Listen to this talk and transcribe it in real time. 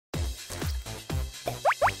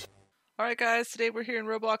Alright guys, today we're here in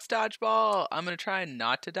Roblox Dodgeball. I'm gonna try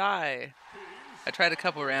not to die. I tried a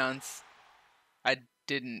couple rounds. I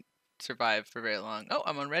didn't survive for very long. Oh,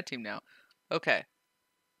 I'm on red team now. Okay.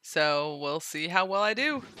 So we'll see how well I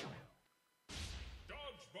do.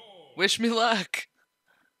 Wish me luck.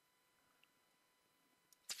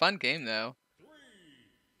 It's a fun game though.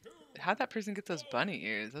 How'd that person get those bunny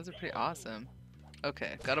ears? Those are pretty awesome.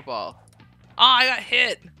 Okay, got a ball. Oh, I got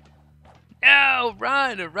hit! No,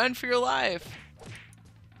 run! Run for your life!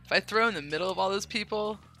 If I throw in the middle of all those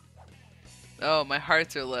people... Oh, my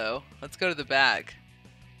hearts are low. Let's go to the back.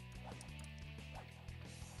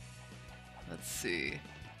 Let's see.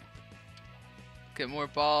 Get more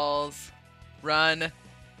balls. Run.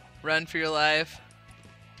 Run for your life.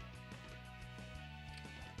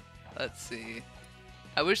 Let's see.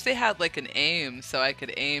 I wish they had like an aim so I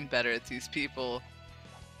could aim better at these people.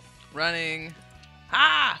 Running.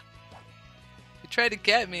 Ah! You tried to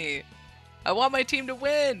get me. I want my team to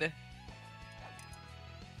win.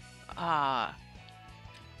 Ah.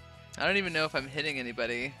 I don't even know if I'm hitting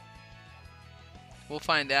anybody. We'll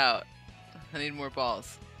find out. I need more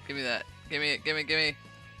balls. Give me that. Give me it. Give me. Give me.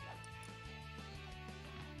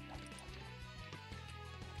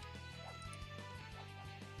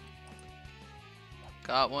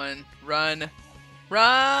 Got one. Run.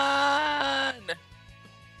 Run!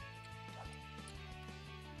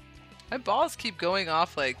 My balls keep going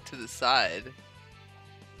off like to the side.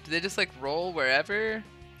 Do they just like roll wherever?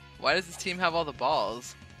 Why does this team have all the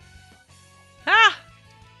balls? Ah!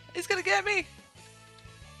 He's gonna get me!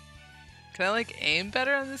 Can I like aim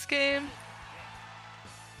better on this game?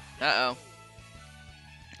 Uh-oh.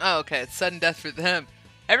 Oh, okay. It's sudden death for them.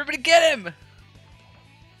 Everybody get him!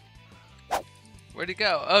 Where'd he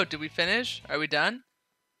go? Oh, did we finish? Are we done?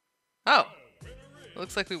 Oh.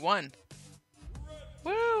 Looks like we won.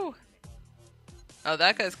 Woo! Oh,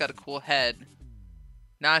 that guy's got a cool head.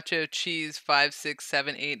 Nacho cheese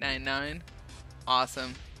 5678999.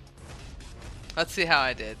 Awesome. Let's see how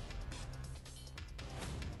I did.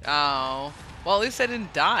 Oh. Well, at least I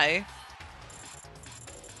didn't die.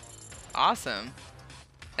 Awesome.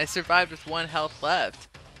 I survived with 1 health left.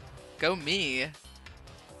 Go me.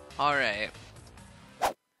 Alright.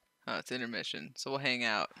 Oh, it's intermission. So we'll hang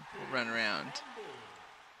out. We'll run around.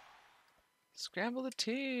 Scramble the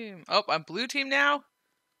team. Oh, I'm blue team now?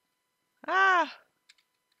 Ah!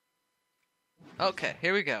 Okay,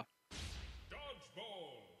 here we go.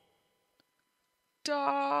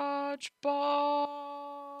 Dodgeball!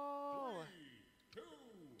 3, 2,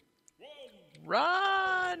 1.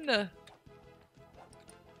 Run!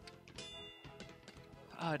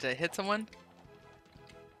 Oh, did I hit someone?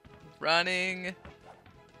 Running.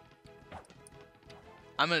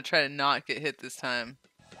 I'm gonna try to not get hit this time.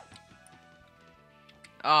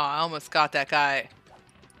 Oh, I almost got that guy.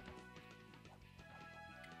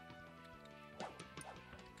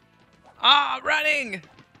 Ah, running!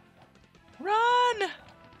 Run!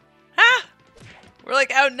 Ah! We're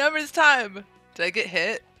like outnumbered this time. Did I get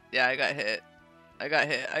hit? Yeah, I got hit. I got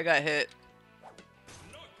hit. I got hit.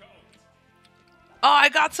 Oh, I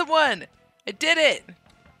got someone! I did it!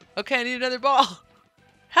 Okay, I need another ball.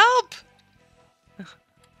 Help!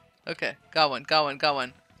 Okay, got one, got one, got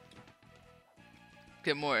one.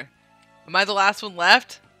 Get more. Am I the last one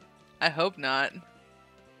left? I hope not.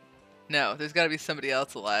 No, there's gotta be somebody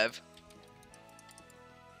else alive.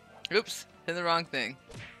 Oops, hit the wrong thing.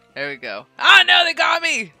 There we go. Ah, no, they got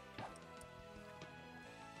me!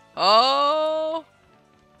 Oh!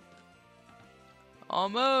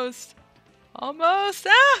 Almost. Almost.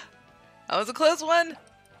 Ah! That was a close one.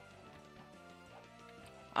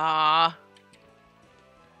 Ah.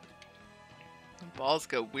 Balls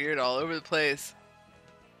go weird all over the place.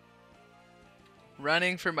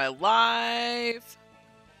 Running for my life.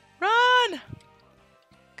 Run!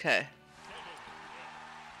 Okay.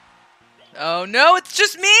 Oh no, it's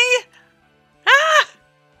just me? Ah!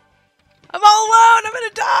 I'm all alone, I'm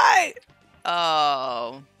gonna die!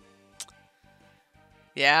 Oh.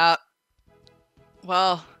 Yeah.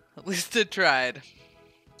 Well, at least I tried.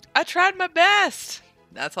 I tried my best.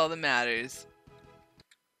 That's all that matters.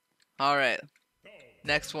 Alright.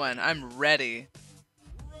 Next one. I'm ready.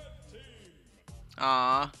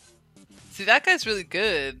 Aw. See, that guy's really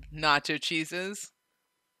good, Nacho Cheeses.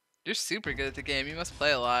 You're super good at the game. You must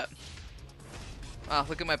play a lot. Oh,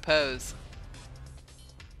 look at my pose.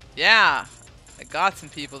 Yeah! I got some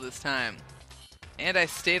people this time. And I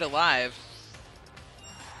stayed alive.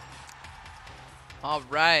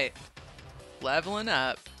 Alright. Leveling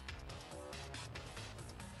up.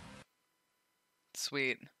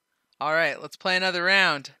 Sweet. Alright, let's play another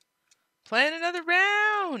round. Playing another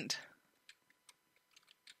round!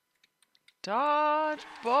 Dodgeball!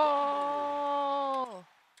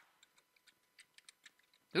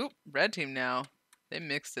 Oop, red team now. They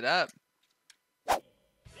mixed it up.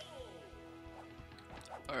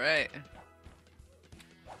 Alright.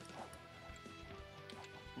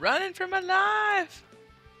 Running for my life!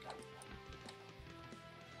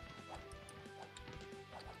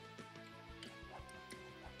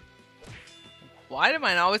 Why do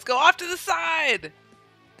mine always go off to the side?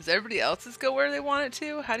 Does everybody else's go where they want it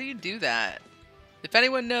to? How do you do that? If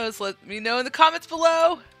anyone knows, let me know in the comments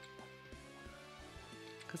below!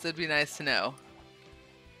 Because it'd be nice to know.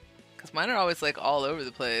 Because mine are always like all over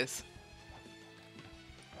the place.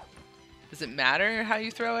 Does it matter how you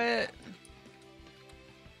throw it?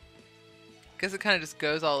 Guess it kind of just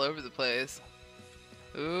goes all over the place.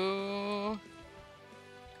 Ooh.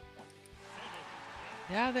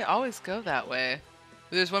 Yeah, they always go that way.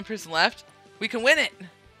 There's one person left. We can win it.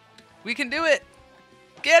 We can do it.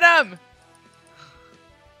 Get him.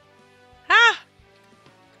 Ha!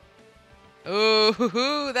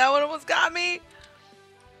 Ooh, that one almost got me.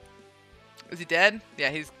 Is he dead? Yeah,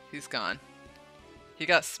 he's gone. He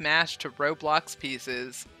got smashed to Roblox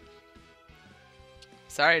pieces.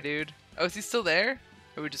 Sorry, dude. Oh, is he still there?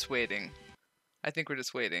 Or are we just waiting? I think we're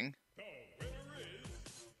just waiting.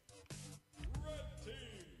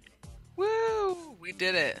 Woo! We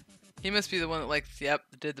did it. He must be the one that, like, yep,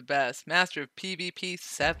 did the best. Master of PvP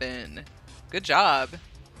 7. Good job.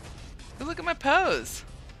 Ooh, look at my pose.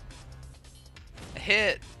 I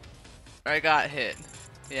hit. Or I got hit.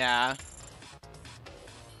 Yeah.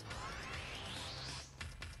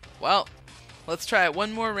 Well, let's try it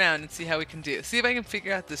one more round and see how we can do. See if I can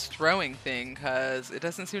figure out this throwing thing, because it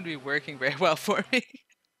doesn't seem to be working very well for me.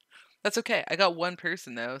 That's okay. I got one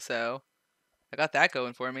person, though, so I got that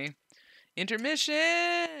going for me.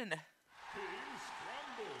 Intermission!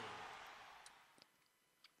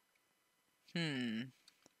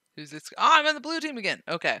 Who's this? Oh, I'm on the blue team again.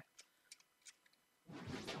 Okay.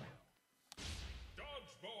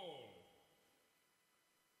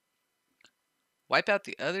 Wipe out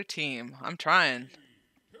the other team. I'm trying.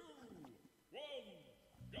 3,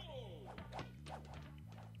 2, 1, go!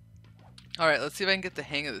 Alright, let's see if I can get the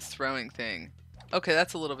hang of this throwing thing. Okay,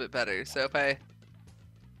 that's a little bit better. So if I...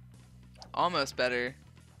 Almost better.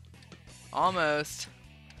 Almost.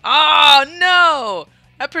 Oh, no!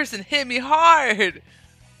 That person hit me hard!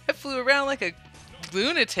 I flew around like a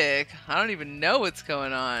lunatic. I don't even know what's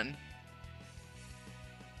going on.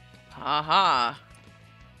 Haha.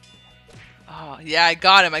 Oh, yeah, I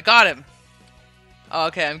got him. I got him. Oh,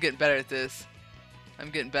 okay, I'm getting better at this. I'm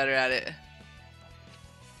getting better at it.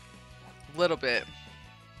 A little bit.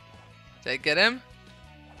 Did I get him?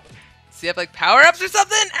 Does he have, like, power-ups or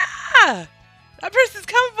something? Ah! That person's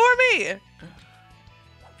coming for me!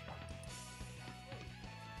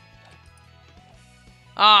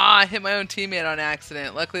 Ah, I hit my own teammate on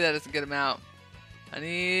accident. Luckily, that doesn't get him out. I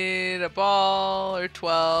need a ball or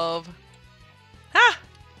 12. Ha!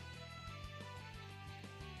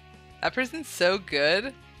 That person's so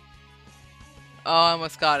good. Oh, I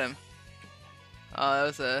almost got him. Oh, that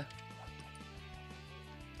was a...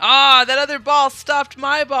 Ah, that other ball stopped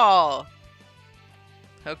my ball.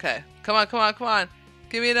 Okay. Come on, come on, come on.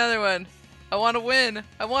 Give me another one. I want to win.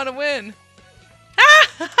 I want to win. Ah!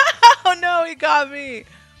 Oh no, he got me.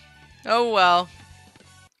 Oh well.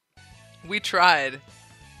 We tried.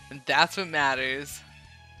 And that's what matters.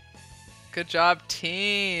 Good job,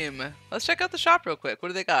 team. Let's check out the shop real quick. What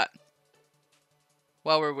do they got?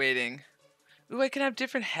 While we're waiting. Ooh, I can have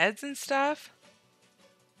different heads and stuff.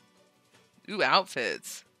 Ooh,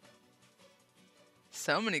 outfits.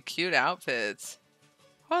 So many cute outfits.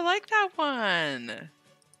 Oh, I like that one.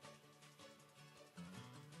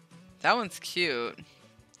 That one's cute.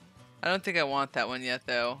 I don't think I want that one yet,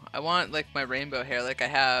 though. I want, like, my rainbow hair like I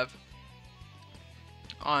have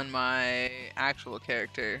on my actual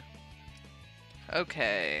character.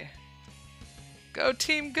 Okay. Go,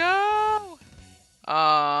 team, go!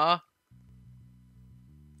 Aww.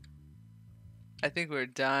 I think we're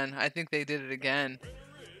done. I think they did it again.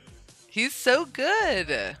 He's so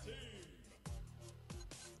good!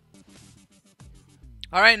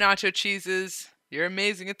 Alright, Nacho Cheeses. You're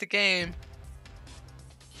amazing at the game.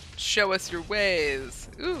 Show us your ways.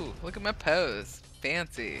 Ooh, look at my pose.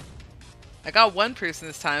 Fancy. I got one person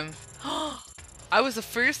this time. I was the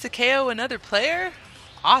first to KO another player?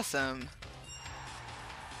 Awesome.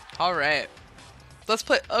 Alright. Let's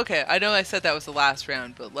play. Okay, I know I said that was the last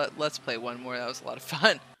round, but let's play one more. That was a lot of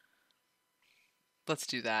fun. Let's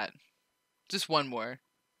do that. Just one more.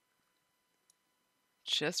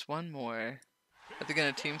 Just one more. Are they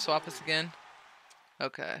gonna team swap us again?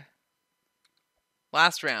 Okay.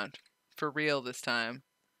 Last round. for real this time.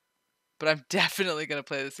 But I'm definitely going to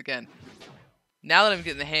play this again. Now that I'm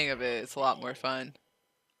getting the hang of it, it's a lot more fun.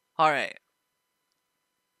 Alright.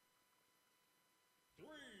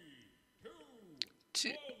 3, 2,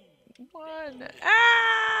 2, 1.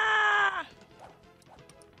 Ah!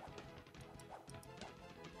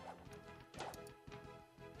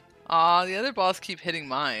 Aw, the other balls keep hitting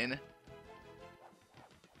mine.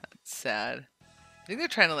 That's sad. I think they're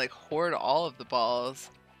trying to like hoard all of the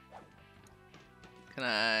balls. Can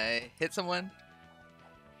I hit someone?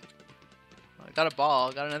 Oh, I got a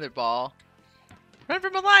ball. Got another ball. Run for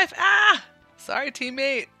my life! Ah! Sorry,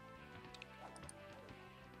 teammate.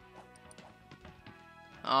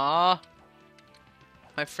 Aw.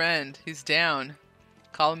 My friend. He's down.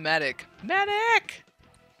 Call him medic. Medic!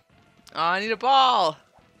 Aw, I need a ball.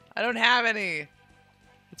 I don't have any.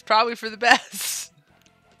 It's probably for the best.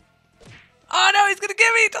 Oh no, he's gonna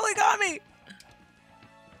get me! He totally got me!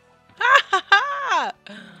 Ha ha ha!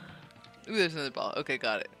 Ooh, there's another ball. Okay,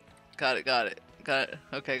 got it. Got it, got it. Got it.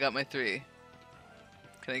 Okay, got my 3.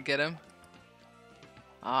 Can I get him?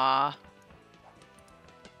 Ah.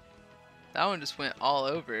 That one just went all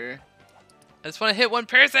over. I just want to hit one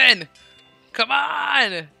person! Come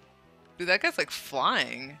on! Dude, that guy's like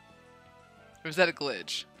flying. Or is that a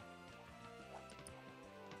glitch?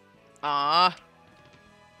 Ah.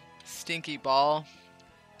 Stinky ball.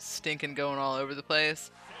 Stinking going all over the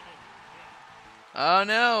place. Oh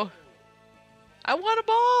no! I want a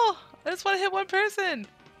ball! I just want to hit one person!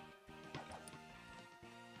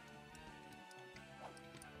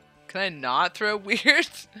 Can I not throw weird?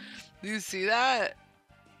 Do you see that?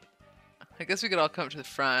 I guess we could all come to the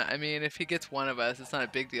front. I mean, if he gets one of us, it's not a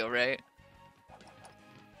big deal, right?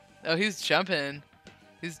 Oh, he's jumping.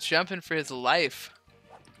 He's jumping for his life.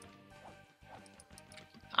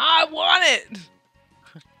 I want it!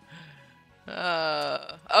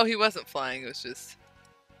 Oh, he wasn't flying. It was just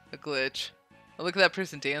a glitch. Oh, look at that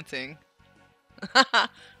person dancing.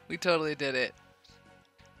 We totally did it.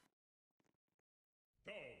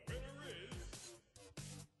 the winner is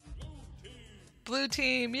Blue Blue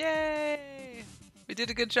Team. team, yay! We did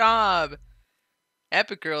a good job.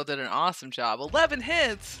 Epic Girl did an awesome job. 11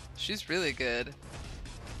 hits! She's really good.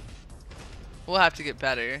 We'll have to get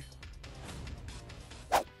better.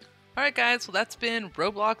 Alright guys, well that's been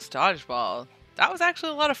Roblox Dodgeball. That was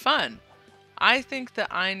actually a lot of fun. I think that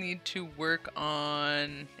I need to work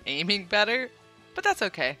on aiming better, but that's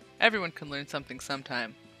okay. Everyone can learn something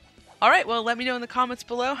sometime. Alright, well let me know in the comments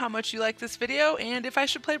below how much you like this video and if I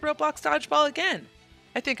should play Roblox Dodgeball again.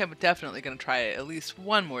 I think I'm definitely going to try it at least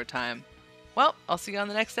one more time. Well, I'll see you on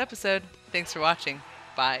the next episode. Thanks for watching.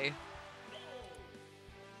 Bye.